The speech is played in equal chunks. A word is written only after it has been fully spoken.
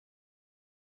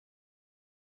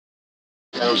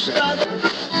On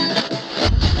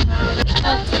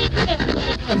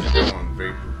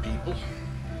Vapor People,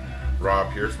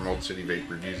 Rob here from Old City Vape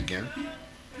Reviews again.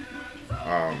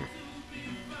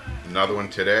 Another one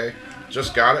today.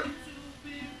 Just got it.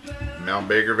 Mount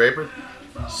Baker Vapor,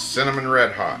 Cinnamon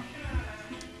Red Hot.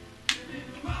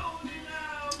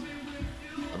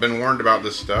 I've been warned about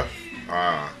this stuff.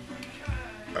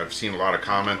 I've seen a lot of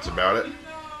comments about it,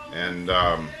 and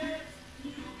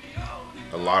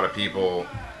a lot of people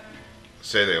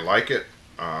say they like it.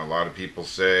 A lot of people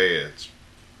say it's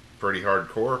pretty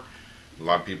hardcore. A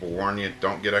lot of people warn you,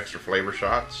 don't get extra flavor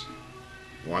shots.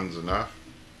 One's enough.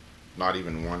 Not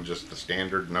even one, just the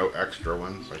standard, no extra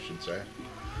ones, I should say.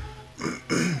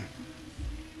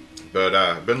 But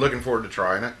I've been looking forward to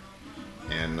trying it,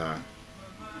 and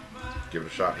give it a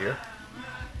shot here.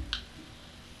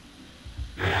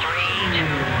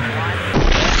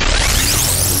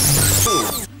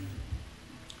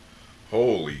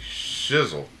 Holy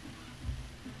shizzle.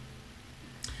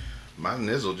 My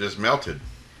nizzle just melted.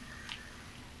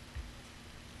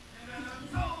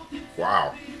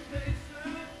 Wow.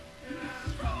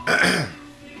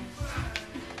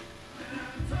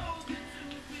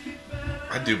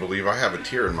 I do believe I have a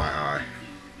tear in my eye.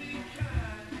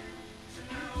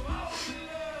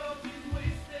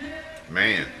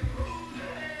 Man.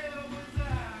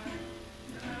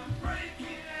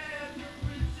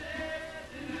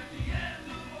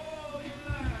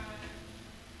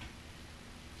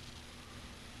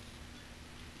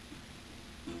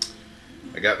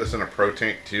 I got this in a Pro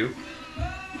Tank too.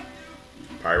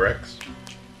 Pyrex.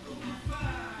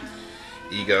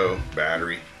 Ego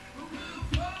battery.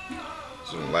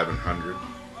 It's an 1100.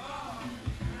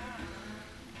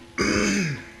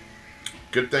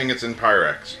 Good thing it's in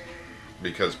Pyrex,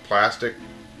 because plastic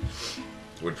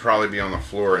would probably be on the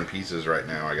floor in pieces right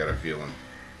now, I got a feeling.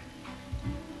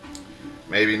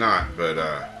 Maybe not, but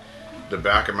the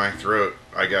back of my throat,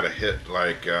 I got a hit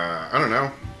like, I don't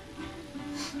know,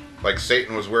 like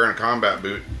Satan was wearing a combat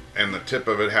boot and the tip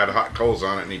of it had hot coals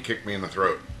on it and he kicked me in the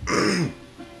throat.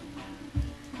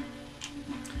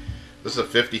 This is a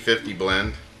 50-50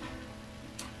 blend.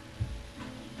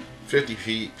 50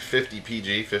 PG,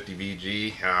 50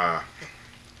 VG,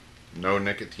 no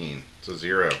nicotine. It's a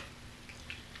 0.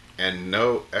 And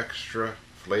no extra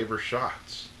flavor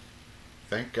shots.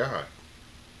 Thank God.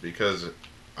 Because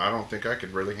I don't think I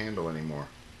could really handle anymore.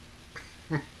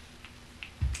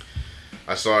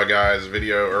 I saw a guy's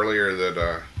video earlier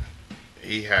that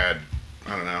he had,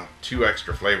 I don't know, 2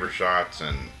 extra flavor shots,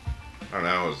 and I don't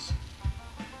know, it was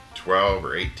 12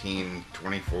 or 18,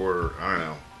 24, I don't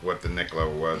know what the nic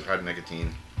level was. Had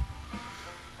nicotine.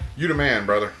 You the man,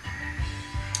 brother.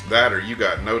 That, or you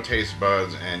got no taste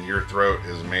buds and your throat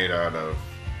is made out of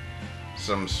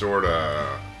some sort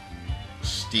of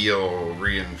steel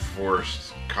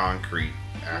reinforced concrete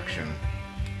action.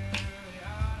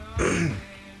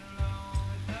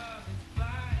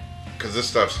 Because this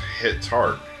stuff hits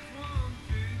hard.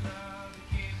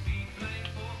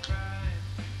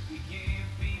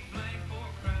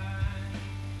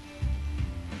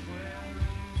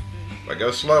 If I go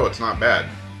slow, it's not bad.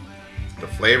 The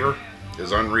flavor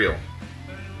is unreal.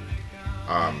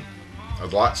 A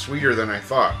lot sweeter than I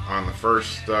thought on the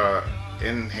first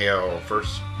inhale,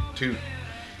 first toot.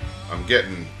 I'm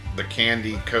getting the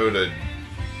candy coated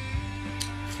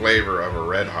flavor of a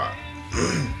Red Hot.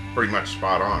 Pretty much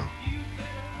spot on.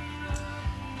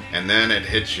 And then it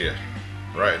hits you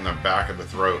right in the back of the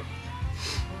throat.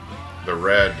 The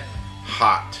red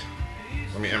hot,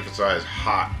 let me emphasize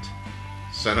hot,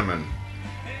 cinnamon.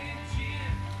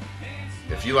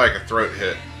 If you like a throat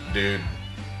hit, dude,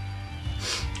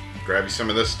 grab you some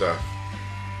of this stuff.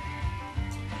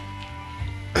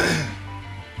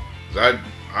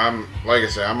 I'm like I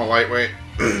say, I'm a lightweight,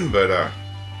 but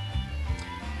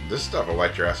this stuff will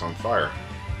light your ass on fire.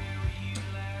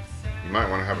 You might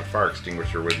want to have a fire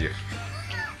extinguisher with you.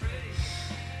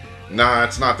 Nah,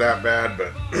 it's not that bad,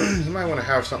 but you might want to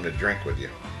have something to drink with you.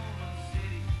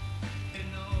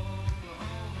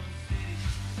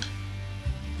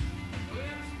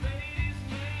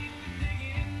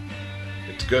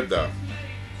 It's good though.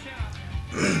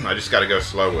 I just got to go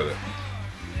slow with it.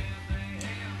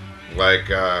 Like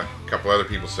a couple other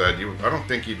people said, I don't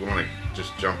think you'd want to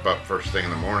just jump up first thing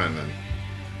in the morning and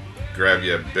grab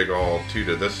you a big old toot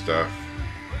of this stuff,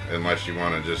 unless you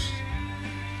want to just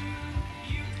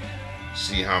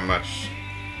see how much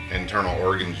internal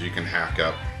organs you can hack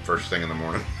up first thing in the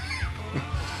morning.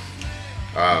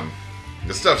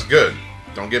 This stuff's good,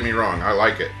 don't get me wrong, I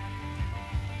like it.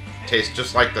 Tastes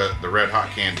just like the Red Hot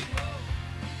candy.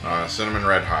 Cinnamon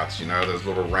Red Hots, you know, those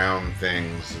little round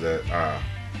things that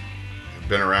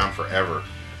been around forever.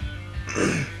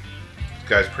 This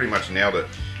guy's pretty much nailed it.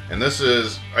 And this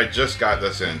is, I just got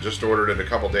this in, just ordered it a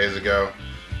couple days ago,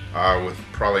 with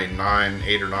probably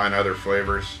 8 or 9 other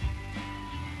flavors.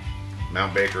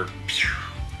 Mount Baker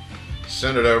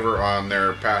sent it over on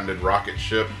their patented rocket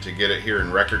ship to get it here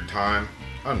in record time.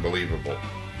 Unbelievable.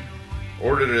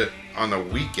 Ordered it on the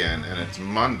weekend and it's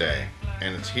Monday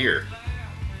and it's here.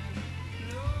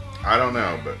 I don't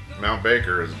know, but Mount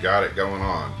Baker has got it going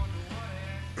on.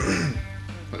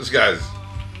 This guy's,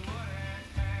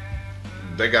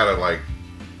 they got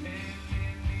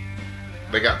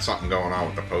something going on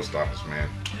with the post office, man.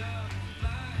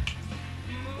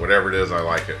 Whatever it is, I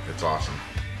like it. It's awesome.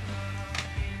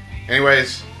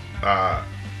 Anyways, like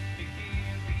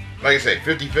I say,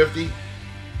 50-50,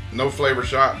 no flavor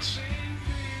shots.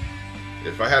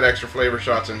 If I had extra flavor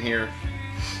shots in here,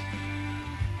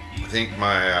 I think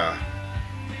my, I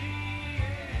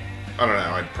don't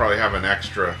know, I'd probably have an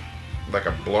extra, like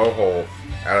a blowhole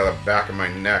out of the back of my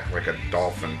neck, like a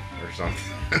dolphin or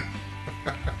something.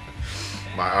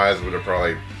 My eyes would have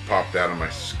probably popped out of my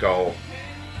skull.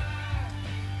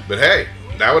 But hey,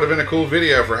 that would have been a cool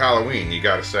video for Halloween, you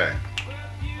gotta say.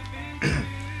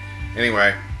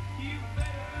 Anyway,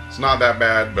 it's not that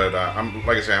bad, but I'm,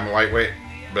 like I say, I'm a lightweight.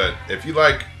 But if you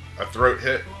like a throat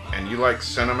hit and you like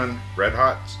cinnamon Red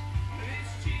Hots,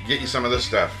 get you some of this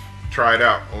stuff. Try it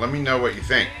out. Let me know what you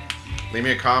think. Leave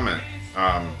me a comment.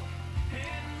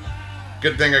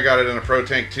 Good thing I got it in a Pro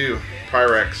Tank too,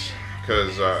 Pyrex,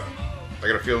 because I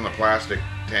got a feeling the plastic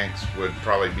tanks would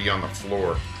probably be on the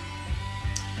floor.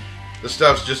 This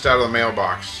stuff's just out of the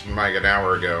mailbox like an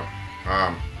hour ago.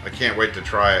 I can't wait to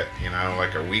try it, you know,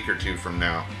 like a week or two from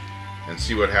now and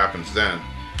see what happens then.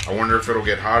 I wonder if it'll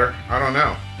get hotter. I don't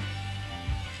know.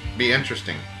 Be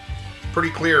interesting. It's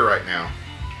pretty clear right now.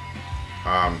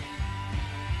 I'm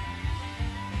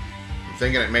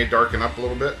thinking it may darken up a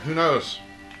little bit. Who knows?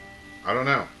 I don't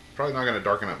know. Probably not going to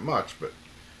darken up much, but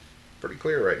pretty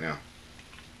clear right now.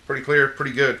 Pretty clear,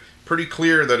 pretty good. Pretty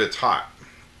clear that it's hot.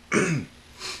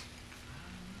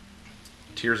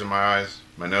 Tears in my eyes.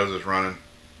 My nose is running.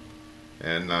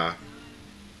 And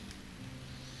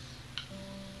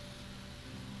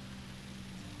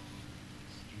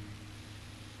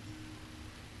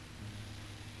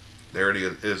there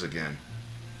it is again.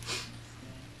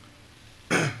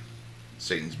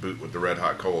 Satan's boot with the red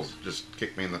hot coals just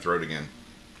kicked me in the throat again.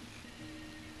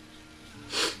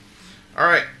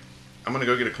 Alright, I'm gonna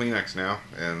go get a Kleenex now,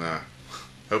 and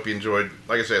hope you enjoyed.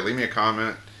 Like I said, leave me a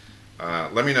comment.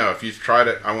 Let me know if you've tried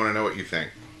it. I want to know what you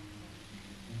think.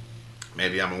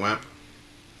 Maybe I'm a wimp.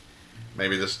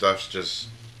 Maybe this stuff's just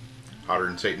hotter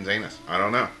than Satan's anus. I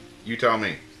don't know. You tell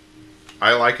me.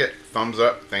 I like it. Thumbs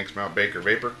up. Thanks, Mount Baker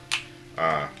Vapor.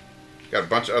 Got a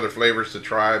bunch of other flavors to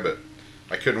try, but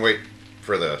I couldn't wait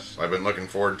for this. I've been looking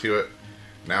forward to it.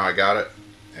 Now I got it,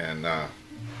 and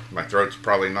my throat's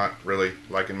probably not really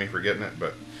liking me for getting it,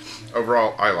 but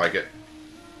overall, I like it.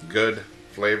 Good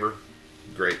flavor,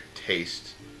 great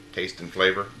taste. Taste and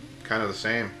flavor, kind of the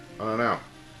same. I don't know.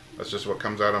 That's just what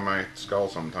comes out of my skull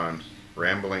sometimes.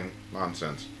 Rambling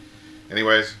nonsense.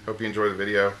 Anyways, hope you enjoy the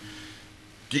video.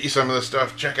 Get you some of this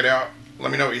stuff. Check it out.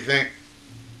 Let me know what you think.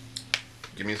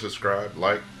 Give me a subscribe,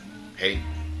 like, hate,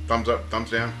 thumbs up,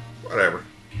 thumbs down, whatever.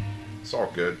 It's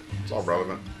all good. It's all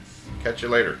relevant. Catch you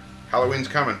later. Halloween's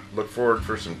coming. Look forward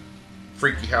for some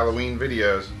freaky Halloween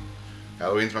videos.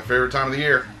 Halloween's my favorite time of the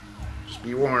year. Just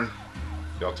be warned.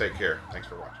 Y'all take care. Thanks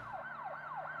for watching.